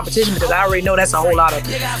had on competition because I already know that's a whole lot of,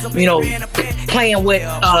 playing with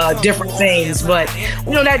different things. But,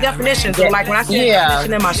 that definition. So, like, when I see the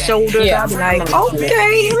definition in my shoulders, I'll be like,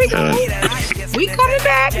 okay, here we go. We coming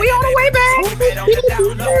back. We on the way back.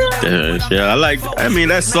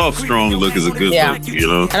 That soft, strong look is a good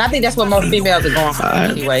look, And I think that's what most females are going for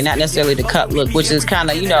anyway, not necessarily the cut look, which is kind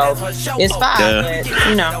of, it's fine,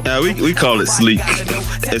 but, we call it sleek.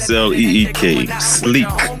 SLEEK. Sleek,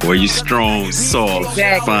 where you're strong, soft,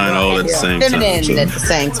 fine all at the same time. Feminine at the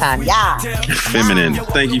same time, Feminine.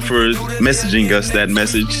 Thank you for messaging us that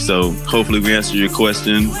message. So hopefully we answer your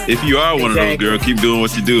question. If you are one of those girls, keep doing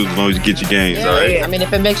what you do as long as you get your gains, all right? I mean,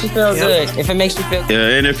 if it makes you feel good.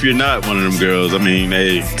 Yeah, and if you're not one of them girls, I mean,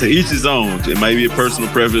 hey, to each his own. It might be a personal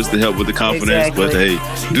preference to help with the confidence, but hey,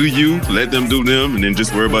 do you, let them do them, and then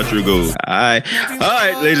just worry about your goals. All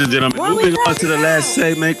right, ladies and gentlemen, moving on to the last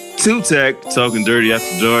segment, Two Tech, Talking Dirty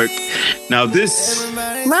After Dark. Now this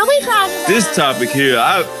topic here,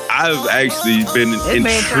 I've actually been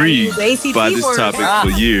intrigued by this topic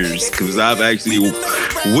for years because I've actually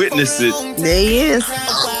witnessed it. There he is.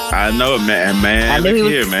 I know, man. Look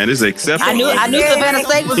here, man. It's acceptable. I knew Savannah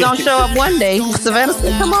State was gonna show up one day. Savannah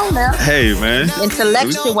State, come on now. Hey, man.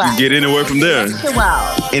 Intellectual. You get anywhere from there.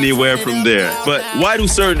 Anywhere from there. But why do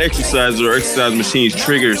certain exercises or exercise machines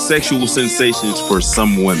trigger sexual sensations for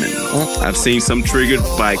some women? I've seen some triggered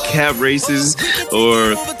by calf races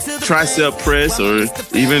or tricep press or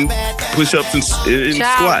even push-ups and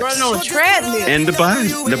squats. Running on a treadmill. And the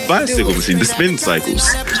bicycle machine, the spin cycles.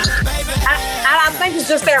 I think it's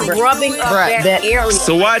just that rubbing of that area.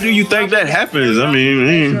 So why do you think that happens? I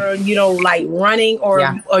mean, like running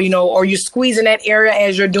or you're squeezing that area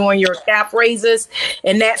as you're doing your calf raises,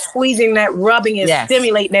 and that squeezing, that rubbing is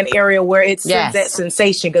stimulating that area where it sends that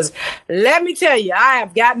sensation. Because let me tell you, I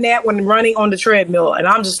have gotten that when running on the treadmill, and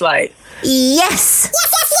I'm just like, yes.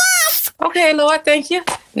 Okay, Lord, thank you.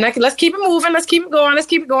 Now, let's keep it moving. Let's keep it going. Let's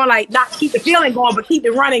keep it going. Like, not keep the feeling going, but keep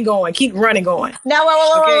it running going. Keep running going. Now,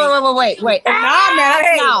 wait. No, man.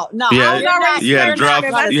 Hey. No. You had a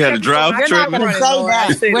drive. You had a drive We're not going to say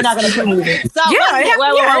that. We're not going to keep moving. So,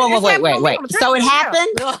 wait. So it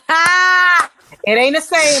happened? It ain't the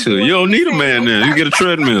same. Sure, you don't need a man then. You get a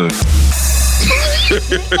treadmill.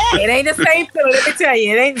 It ain't the same feeling. Let me tell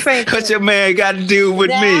you, it ain't the same. What your man got to do with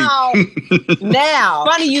me? Now,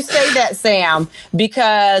 funny you say that, Sam,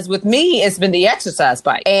 because with me it's been the exercise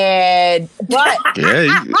bike, but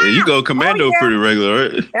you go commando pretty regular,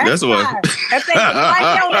 right? That's why. That thing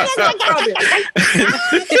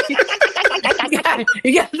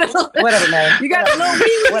you got little, whatever, man. You got a little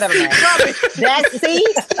wee. Whatever, man. That's see.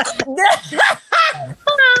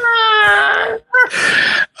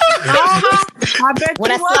 I bet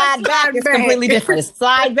when I slide back, it's completely different.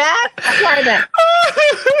 Slide back.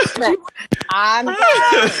 I'm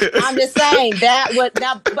just saying that would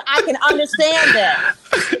now. I can understand that.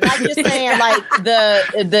 I'm just saying, like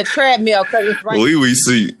the treadmill because it's right. We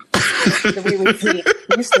see.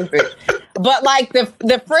 You stupid. But like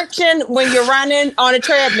the friction when you're running on a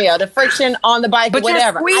treadmill, the friction on the bike, or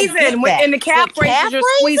whatever. You're squeezing in the calf raises. You're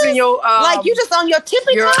squeezing your like you just on your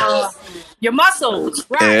tippy toes. Your muscles.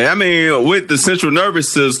 Right. Yeah, I mean, with the central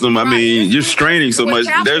nervous system, I mean, you're straining so much.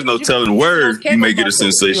 There's no telling where you may get a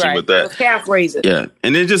sensation with that. Calf raises. Yeah,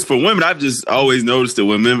 and then just for women, I've just always noticed it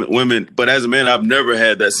when women. But as a man, I've never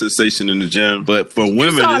had that sensation in the gym. But for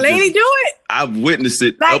women, you saw a lady do it. I've witnessed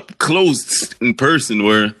it up close in person.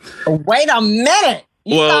 Where wait a minute,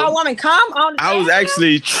 you saw a woman come on. I was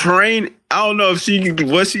actually trained. I don't know if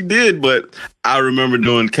what she did, but I remember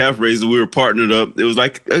doing calf raises. We were partnered up. It was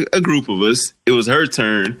like a group of us. It was her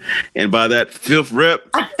turn. And by that fifth rep,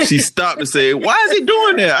 she stopped and said, "Why is he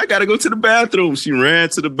doing that? I got to go to the bathroom." She ran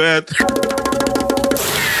to the bathroom.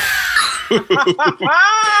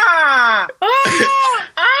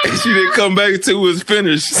 She didn't come back until it was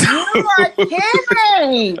finished. You are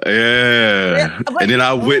kidding. Yeah. And then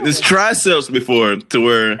I witnessed triceps before to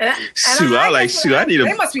where, I need a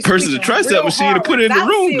person's tricep machine to put it in the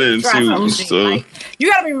room then. So like, you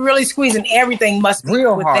got to be really squeezing everything must be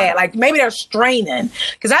real with hard. That. Like maybe they're straining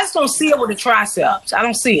because I just don't see it with the triceps. I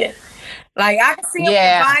don't see it. Like I can see it with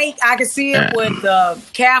the bike, I can see it with the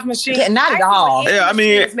calf machine. Yeah, not at all. Yeah, I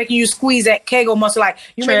mean, it's making you squeeze that Kegel muscle. Like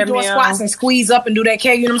you may be doing squats and squeeze up and do that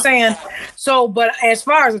Kegel. You know what I'm saying? So, but as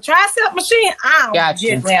far as a tricep machine, I don't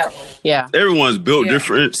get that. Yeah, everyone's built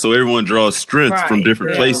different, so everyone draws strength from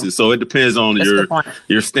different places. So it depends on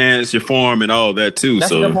your stance, your form, and all that too. That's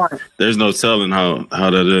so there's no telling how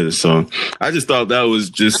that is. So I just thought that was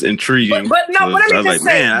just intriguing. But let me just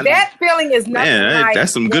say that feeling is nothing. Man,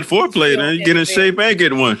 that's some good foreplay. Then you get in shape and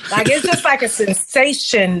get one. Like it's just like a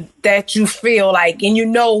sensation that you feel like, and you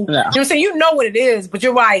know what I'm saying? You know what it is, but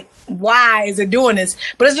you're like, why is it doing this?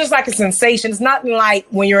 But it's just like a sensation. It's nothing like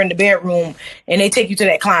when you're in the bedroom and they take you to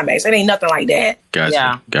that climax. It ain't nothing like that. Gotcha.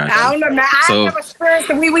 Yeah. Gotcha. I don't know. Now, I never experienced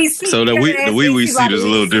the wee seat. So the wee seat is a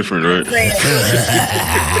little different, right?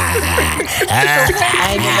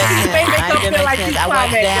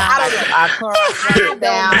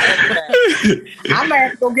 I might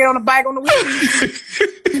have to go get on the bike on the weekend.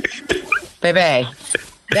 Baby.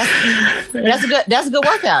 That's a good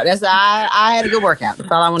workout. I had a good workout. That's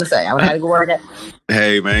all I want to say. I had a good workout.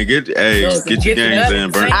 Hey man, get your gains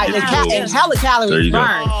in, burn. Hella calories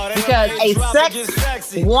burned because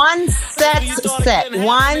one set,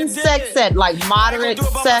 like moderate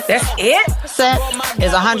set. That's it. Set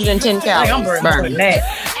is 110 calories burned.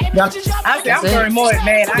 I'm burning more than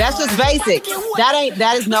that. That's just basic.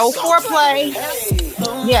 That is no foreplay.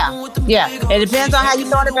 Yeah. It depends on how you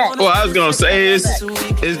throw it back. Well, I was gonna say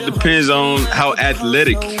it depends on how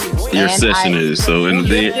athletic your session is. So, in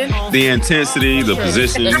the intensity, the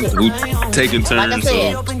position, who taking turns. Like I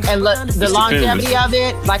said, and the longevity of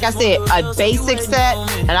it. Like I said, a basic set,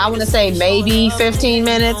 and I want to say maybe 15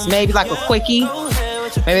 minutes, maybe like a quickie.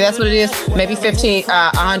 Maybe that's what it is. Maybe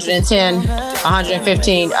 110,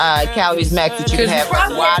 115 calories max that you can have.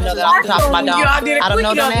 Why I know that off the top of my dome. I don't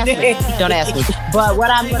know. Don't ask me. But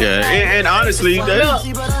what I'm and honestly, what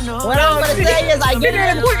I'm going to say is I get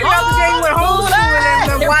it quick enough today with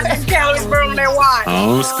homeschooling and watching calories burn on their watch.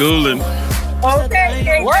 Homeschooling.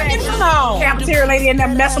 Okay. Working from home. Cafeteria lady in there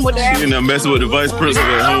messing with the. You know, messing with the vice principal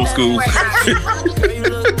at homeschool.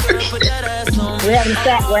 We're having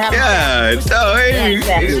staff.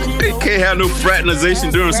 They can't have no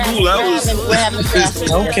fraternization during school hours. We're having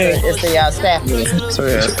staff. Okay. It's the staff meeting. So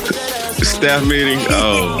Staff meeting?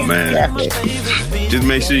 Oh, man. Just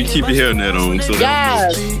make sure you keep your hairnet on. So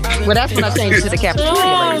yes. Well, that's when I change to the cafeteria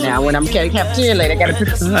later now. When I'm cafeteria later, I got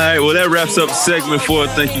to... All right, well, that wraps up segment 4.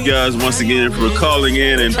 Thank you guys once again for calling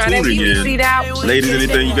in and tuning in. Ladies,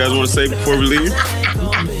 anything you guys want to say before we leave?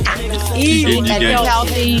 Eat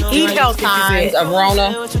healthy. Eat healthy. Times of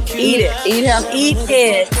Rona. Eat it. Eat healthy. Eat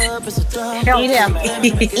it. Eat healthy.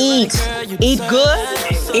 Eat good.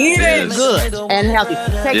 Eat it good and healthy.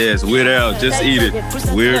 Yes, Weird Al, just eat it.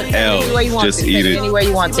 Weird Al, just eat it. Anywhere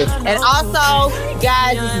you want to. And also,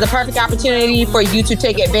 guys, this is the perfect opportunity for you to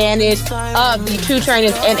take advantage of the 2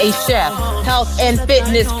 trainers and a chef health and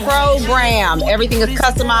fitness program. Everything is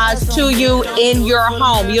customized to you in your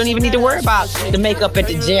home. You don't even need to worry about the makeup at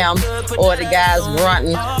the gym or the guys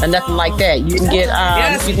grunting or nothing like that. You can get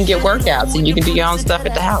you can get workouts and you can do your own stuff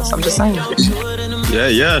at the house. I'm just saying.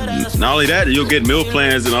 Yeah. Not only that, you'll get meal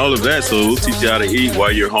plans and all of that. So we'll teach you how to eat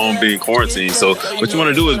while you're home being quarantined. So what you want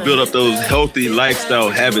to do is build up those healthy lifestyle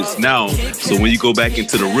habits now. So when you go back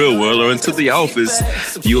into the real world or into the office,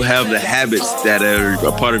 you'll have the habits that are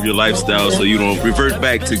a part of your lifestyle. So you don't revert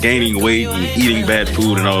back to gaining weight and eating bad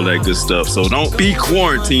food and all that good stuff. So don't be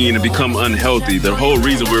quarantined and become unhealthy. The whole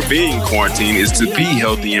reason we're being quarantined is to be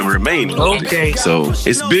healthy and remain healthy. Okay. So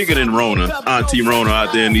it's bigger than Rona, Auntie Rona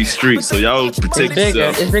out there in these streets. So y'all protect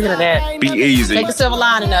yourself. It's bigger than that. Be easy. Take the silver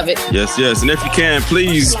lining of it. Yes. And if you can,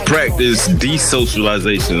 please practice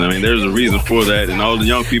desocialization. I mean, there's a reason for that. And all the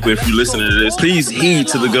young people, if you're listening to this, please heed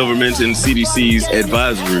to the government and CDC's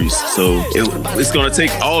advisories. So it's going to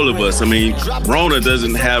take all of us. I mean, Rona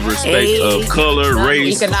doesn't have respect of color,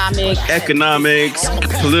 race, economics,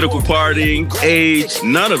 political party, age,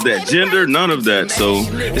 none of that. Gender, none of that. So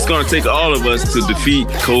it's going to take all of us to defeat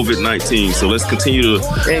COVID-19. So let's continue to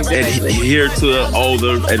adhere to all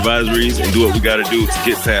the advisories and do what we got to do to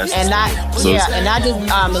get past and not just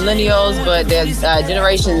millennials, but there's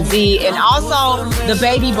Generation Z and also the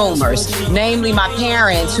baby boomers, namely my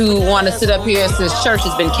parents who want to sit up here since church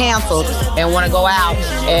has been canceled and want to go out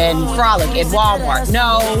and frolic at Walmart.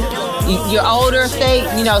 No, you're older, stay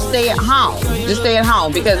at home. Just stay at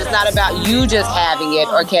home because it's not about you just having it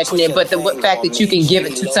or catching it, but the fact that you can give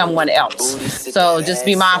it to someone else. So just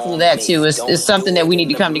be mindful of that too. It's something that we need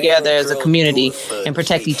to come together as a community and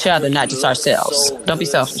protect each other, not just ourselves. Don't be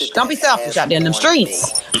selfish. Don't be selfish out there in them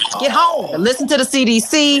streets. Get home and listen to the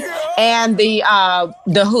CDC and the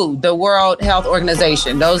WHO, the World Health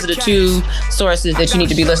Organization. Those are the 2 sources that you need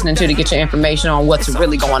to be listening to get your information on what's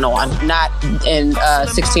really going on, not in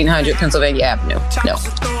 1600 Pennsylvania Avenue. No.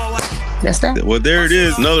 That's that. Well, there it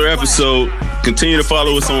is. Another episode. Continue to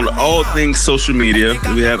follow us on all things social media.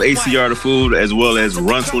 We have ACR The Food as well as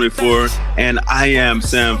Run24 and I Am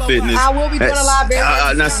Sam Fitness. I will be doing a live very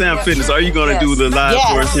now, Sam Fitness, are you going to do the live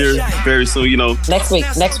for us here very soon? Next week.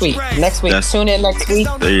 Tune in next week.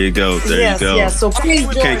 There you go. Yes. So please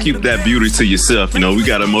you can't keep that beauty to yourself. We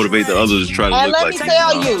got to motivate the others to try to look like you. And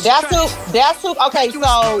let me tell you, that's who. Okay,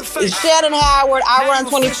 so Shannon Howard, I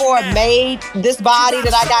Run24 made this body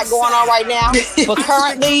that I got going on right now. But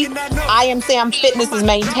currently, I Am Sam Fitness is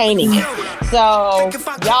maintaining it. So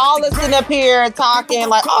y'all listening up here talking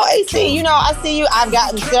like, oh, AC, I see you. I've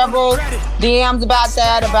gotten several DMs about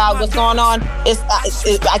that, about what's going on.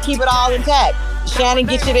 I keep it all intact. Shannon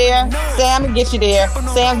get you there. Sam get you there.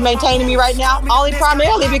 Sam's maintaining me right now, only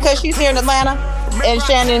primarily because she's here in Atlanta and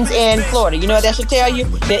Shannon's in Florida. You know what that should tell you?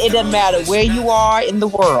 That it doesn't matter where you are in the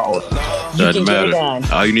world. Doesn't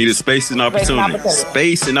matter. All you need is space and opportunity.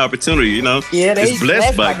 Space and opportunity, Yeah, it's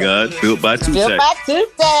blessed by God, built by Two Built by Two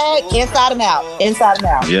Tech. Inside and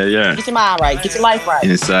out. Yeah. Get your mind right. Get your life right.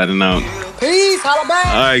 Inside and out. Peace. Holla back.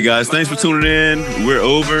 All right, guys. Thanks for tuning in. We're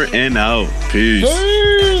over and out.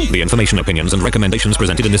 Peace. The information, opinions, and recommendations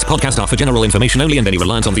presented in this podcast are for general information only, and any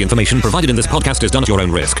reliance on the information provided in this podcast is done at your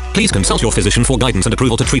own risk. Please consult your physician for guidance and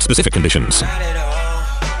approval to treat specific conditions.